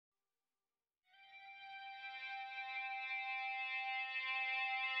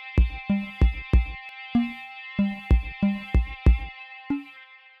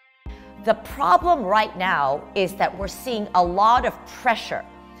The problem right now is that we're seeing a lot of pressure.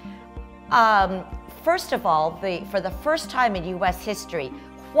 First of all, for the first time in US history,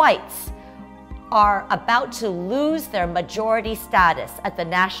 whites are about to lose their majority status at the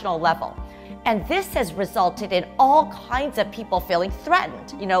national level. And this has resulted in all kinds of people feeling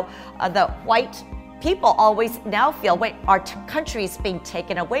threatened. You know, the white people always now feel, wait, our country is being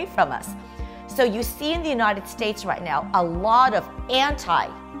taken away from us. So you see in the United States right now a lot of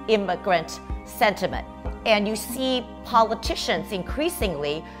anti-immigrant sentiment. And you see politicians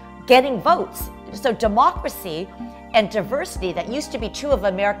increasingly getting votes. So democracy and diversity that used to be two of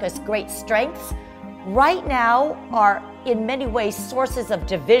America's great strengths right now are in many ways sources of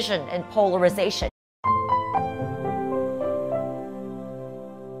division and polarization.